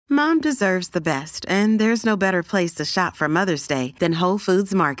Mom deserves the best, and there's no better place to shop for Mother's Day than Whole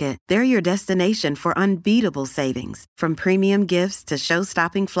Foods Market. They're your destination for unbeatable savings, from premium gifts to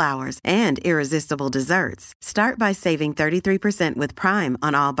show-stopping flowers and irresistible desserts. Start by saving 33% with Prime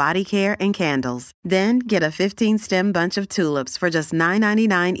on all body care and candles. Then get a 15-stem bunch of tulips for just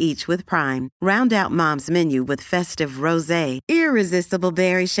 $9.99 each with Prime. Round out Mom's menu with festive rosé, irresistible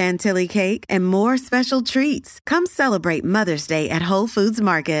berry chantilly cake, and more special treats. Come celebrate Mother's Day at Whole Foods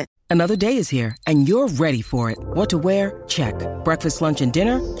Market. Another day is here, and you're ready for it. What to wear? Check. Breakfast, lunch, and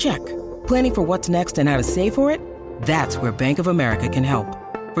dinner? Check. Planning for what's next and how to save for it? That's where Bank of America can help.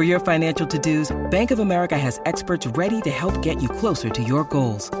 For your financial to-dos, Bank of America has experts ready to help get you closer to your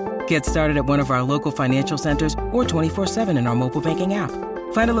goals. Get started at one of our local financial centers or 24/7 in our mobile banking app.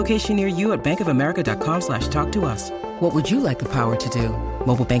 Find a location near you at bankofamerica.com/talktous. What would you like the power to do?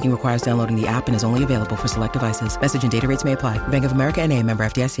 Mobile banking requires downloading the app and is only available for select devices. Message and data rates may apply. Bank of America N.A., member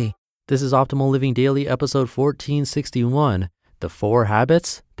FDIC. This is Optimal Living Daily, episode 1461, The 4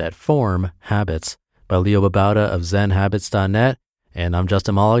 Habits That Form Habits, by Leo Babauta of ZenHabits.net. And I'm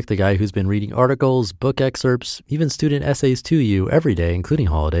Justin Malik, the guy who's been reading articles, book excerpts, even student essays to you every day, including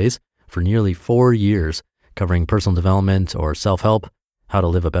holidays, for nearly 4 years, covering personal development or self-help, how to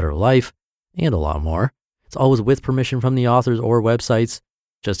live a better life, and a lot more. It's always with permission from the authors or websites.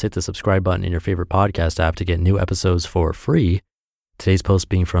 Just hit the subscribe button in your favorite podcast app to get new episodes for free. Today's post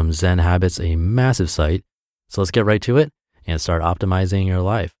being from Zen Habits, a massive site. So let's get right to it and start optimizing your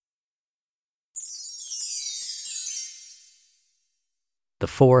life. The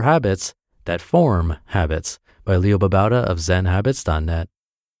 4 Habits That Form Habits, by Leo Babauta of ZenHabits.net.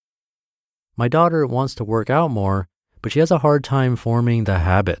 My daughter wants to work out more, but she has a hard time forming the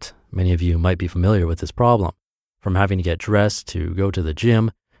habit. Many of you might be familiar with this problem. From having to get dressed to go to the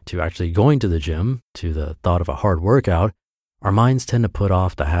gym, to actually going to the gym, to the thought of a hard workout, our minds tend to put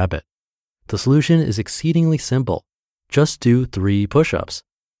off the habit. The solution is exceedingly simple. Just do 3 push-ups.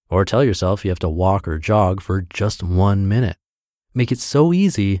 Or tell yourself you have to walk or jog for just 1 minute. Make it so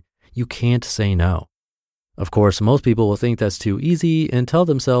easy, you can't say no. Of course, most people will think that's too easy and tell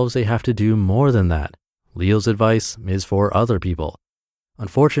themselves they have to do more than that. Leo's advice is for other people.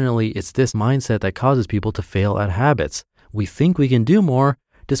 Unfortunately, it's this mindset that causes people to fail at habits. We think we can do more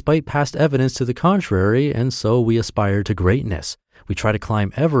despite past evidence to the contrary, and so we aspire to greatness. We try to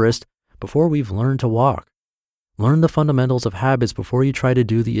climb Everest before we've learned to walk. Learn the fundamentals of habits before you try to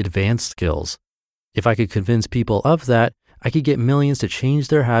do the advanced skills. If I could convince people of that, I could get millions to change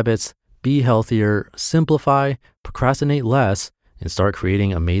their habits, be healthier, simplify, procrastinate less, and start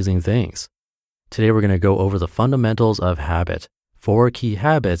creating amazing things. Today, we're going to go over the fundamentals of habit. 4 key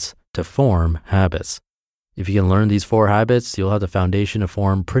habits to form habits. If you can learn these 4 habits, you'll have the foundation to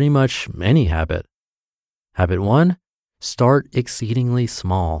form pretty much any habit. Habit 1, start exceedingly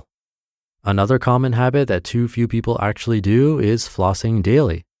small. Another common habit that too few people actually do is flossing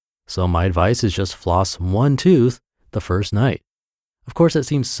daily. So my advice is just floss 1 tooth the first night. Of course, that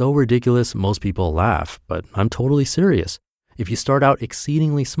seems so ridiculous, most people laugh, but I'm totally serious. If you start out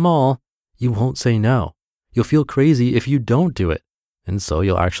exceedingly small, you won't say no. You'll feel crazy if you don't do it, and so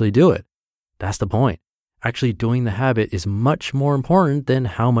you'll actually do it. That's the point. Actually doing the habit is much more important than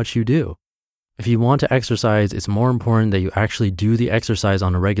how much you do. If you want to exercise, it's more important that you actually do the exercise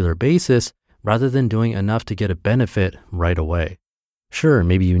on a regular basis rather than doing enough to get a benefit right away. Sure,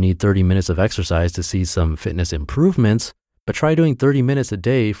 maybe you need 30 minutes of exercise to see some fitness improvements, but try doing 30 minutes a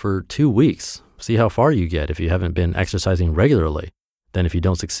day for 2 weeks. See how far you get if you haven't been exercising regularly. Then if you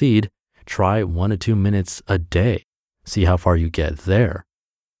don't succeed, try 1 to 2 minutes a day. See how far you get there.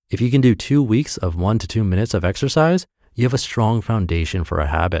 If you can do 2 weeks of 1 to 2 minutes of exercise, you have a strong foundation for a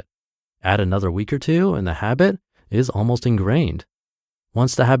habit. Add another week or 2 and the habit is almost ingrained.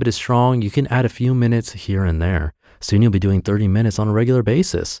 Once the habit is strong, you can add a few minutes here and there. Soon you'll be doing 30 minutes on a regular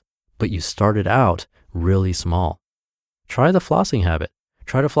basis, but you started out really small. Try the flossing habit.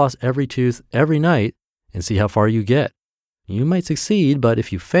 Try to floss every tooth every night and see how far you get. You might succeed, but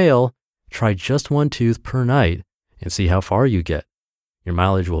if you fail, try just 1 tooth per night and see how far you get. Your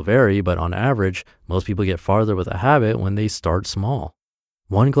mileage will vary, but on average, most people get farther with a habit when they start small.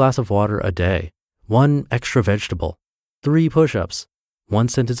 1 glass of water a day, 1 extra vegetable, 3 push-ups, 1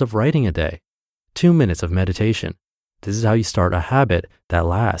 sentence of writing a day, 2 minutes of meditation. This is how you start a habit that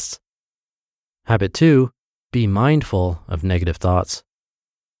lasts. Habit 2, be mindful of negative thoughts.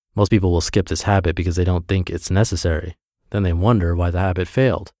 Most people will skip this habit because they don't think it's necessary. Then they wonder why the habit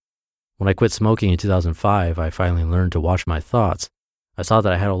failed. When I quit smoking in 2005, I finally learned to watch my thoughts. I saw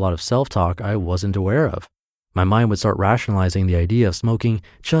that I had a lot of self-talk I wasn't aware of. My mind would start rationalizing the idea of smoking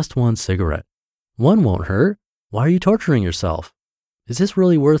just 1 cigarette. 1 won't hurt. Why are you torturing yourself? Is this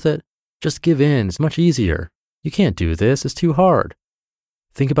really worth it? Just give in. It's much easier. You can't do this. It's too hard.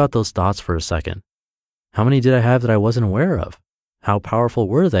 Think about those thoughts for a second. How many did I have that I wasn't aware of? How powerful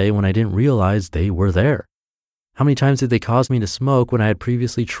were they when I didn't realize they were there? How many times did they cause me to smoke when I had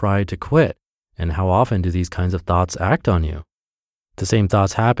previously tried to quit? And how often do these kinds of thoughts act on you? The same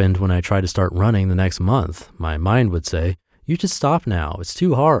thoughts happened when I tried to start running the next month. My mind would say, you should stop now. It's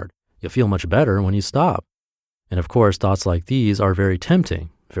too hard. You'll feel much better when you stop. And of course, thoughts like these are very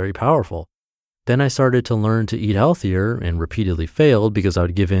tempting, very powerful. Then I started to learn to eat healthier and repeatedly failed because I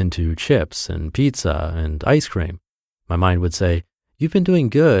would give in to chips and pizza and ice cream. My mind would say, you've been doing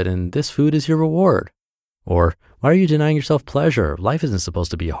good and this food is your reward. Or, why are you denying yourself pleasure? Life isn't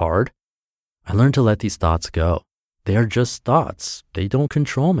supposed to be hard. I learned to let these thoughts go. They are just thoughts. They don't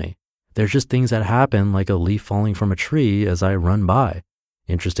control me. They're just things that happen like a leaf falling from a tree as I run by.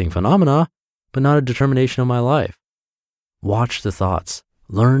 Interesting phenomena, but not a determination of my life. Watch the thoughts.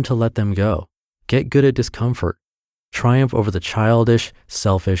 Learn to let them go. Get good at discomfort. Triumph over the childish,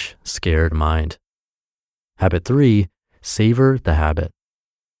 selfish, scared mind. Habit 3, savor the habit.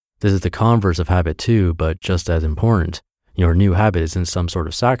 This is the converse of habit 2, but just as important. Your new habit isn't some sort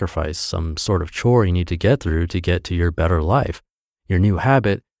of sacrifice, some sort of chore you need to get through to get to your better life. Your new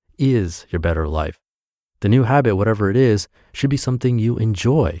habit is your better life. The new habit, whatever it is, should be something you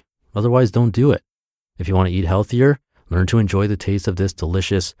enjoy. Otherwise, don't do it. If you want to eat healthier, learn to enjoy the taste of this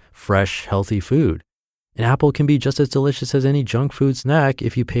delicious, fresh, healthy food. An apple can be just as delicious as any junk food snack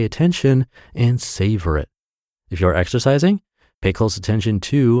if you pay attention and savor it. If you're exercising, pay close attention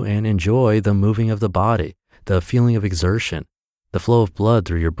to and enjoy the moving of the body, the feeling of exertion, the flow of blood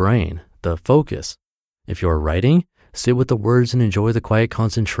through your brain, the focus. If you're writing, sit with the words and enjoy the quiet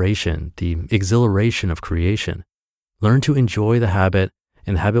concentration, the exhilaration of creation. Learn to enjoy the habit,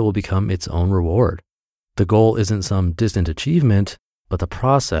 and the habit will become its own reward. The goal isn't some distant achievement, but the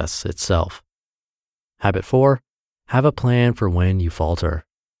process itself. Habit 4, have a plan for when you falter.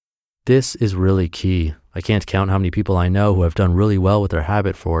 This is really key. I can't count how many people I know who have done really well with their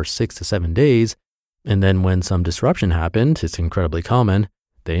habit for 6 to 7 days, and then when some disruption happened, it's incredibly common,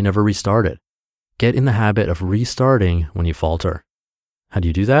 they never restarted. Get in the habit of restarting when you falter. How do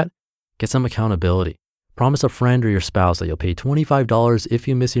you do that? Get some accountability. Promise a friend or your spouse that you'll pay $25 if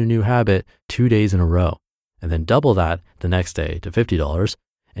you miss your new habit 2 days in a row, and then double that the next day to $50,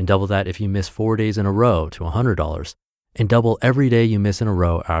 and double that if you miss 4 days in a row to $100, and double every day you miss in a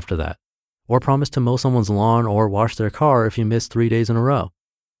row after that. Or promise to mow someone's lawn or wash their car if you miss 3 days in a row.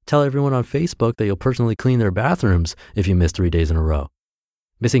 Tell everyone on Facebook that you'll personally clean their bathrooms if you miss 3 days in a row.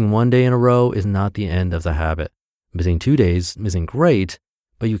 Missing 1 day in a row is not the end of the habit. Missing 2 days isn't great,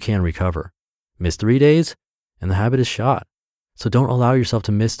 but you can recover. Miss 3 days, and the habit is shot. So don't allow yourself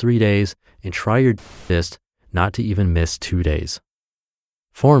to miss 3 days and try your best not to even miss 2 days.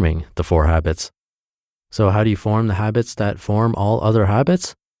 Forming the 4 habits. So how do you form the habits that form all other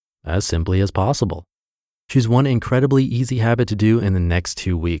habits? As simply as possible. Choose one incredibly easy habit to do in the next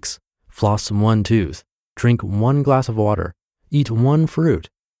 2 weeks. Floss 1 tooth. Drink 1 glass of water. Eat 1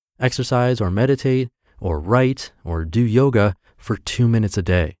 fruit. Exercise or meditate or write or do yoga for 2 minutes a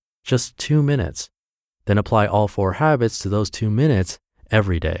day. Just 2 minutes. Then apply all 4 habits to those 2 minutes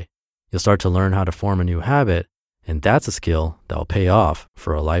every day. You'll start to learn how to form a new habit, and that's a skill that will pay off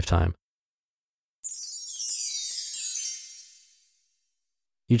for a lifetime.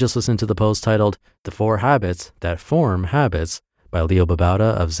 You just listened to the post titled The 4 Habits That Form Habits by Leo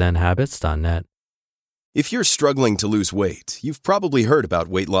Babauta of ZenHabits.net. If you're struggling to lose weight, you've probably heard about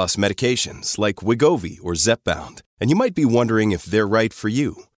weight loss medications like Wegovy or Zepbound, and you might be wondering if they're right for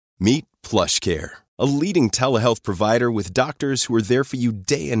you. Meet PlushCare, a leading telehealth provider with doctors who are there for you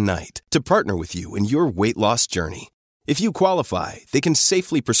day and night to partner with you in your weight loss journey. If you qualify, they can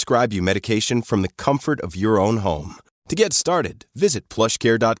safely prescribe you medication from the comfort of your own home. To get started, visit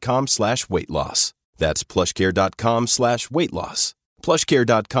plushcare.com/weightloss. That's plushcare.com/weightloss.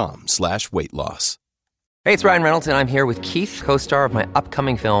 plushcare.com/weightloss. Hey, it's Ryan Reynolds, and I'm here with Keith, co-star of my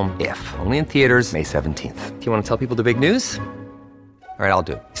upcoming film, If, only in theaters May 17th. Do you want to tell people the big news? All right, I'll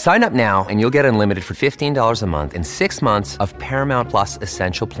do it. Sign up now and you'll get unlimited for $15 a month and 6 months of Paramount Plus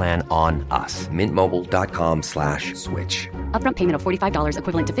Essential Plan on us. MintMobile.com/switch. Upfront payment of $45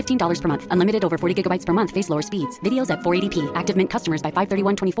 equivalent to $15 per month. Unlimited over 40 gigabytes per month. Face lower speeds. Videos at 480p. Active Mint customers by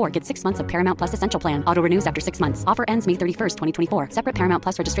 531.24 get 6 months of Paramount Plus Essential Plan. Auto renews after 6 months. Offer ends May 31st, 2024. Separate Paramount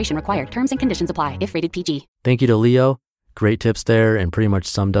Plus registration required. Terms and conditions apply if rated PG. Thank you to Leo. Great tips there, and pretty much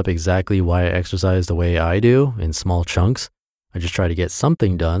summed up exactly why I exercise the way I do, in small chunks. I just try to get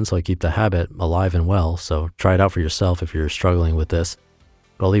something done so I keep the habit alive and well. So try it out for yourself if you're struggling with this.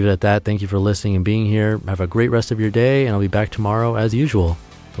 But I'll leave it at that. Thank you for listening and being here. Have a great rest of your day, and I'll be back tomorrow as usual,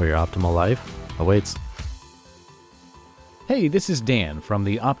 where your optimal life awaits. Hey, this is Dan from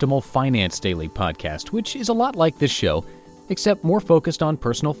the Optimal Finance Daily podcast, which is a lot like this show, except more focused on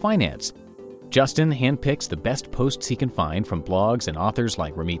personal finance. Justin handpicks the best posts he can find from blogs and authors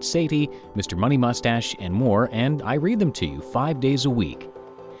like Ramit Sethi, Mr. Money Mustache, and more, and I read them to you 5 days a week.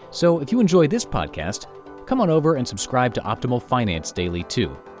 So if you enjoy this podcast, come on over and subscribe to Optimal Finance Daily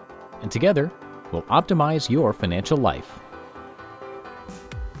too. And together, we'll optimize your financial life.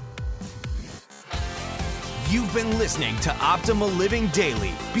 You've been listening to Optimal Living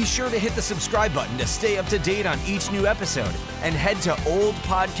Daily. Be sure to hit the subscribe button to stay up to date on each new episode. And head to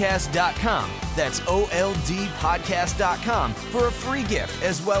oldpodcast.com, that's OLDpodcast.com, for a free gift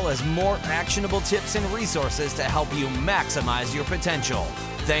as well as more actionable tips and resources to help you maximize your potential.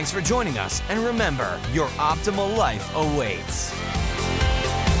 Thanks for joining us, and remember, your optimal life awaits.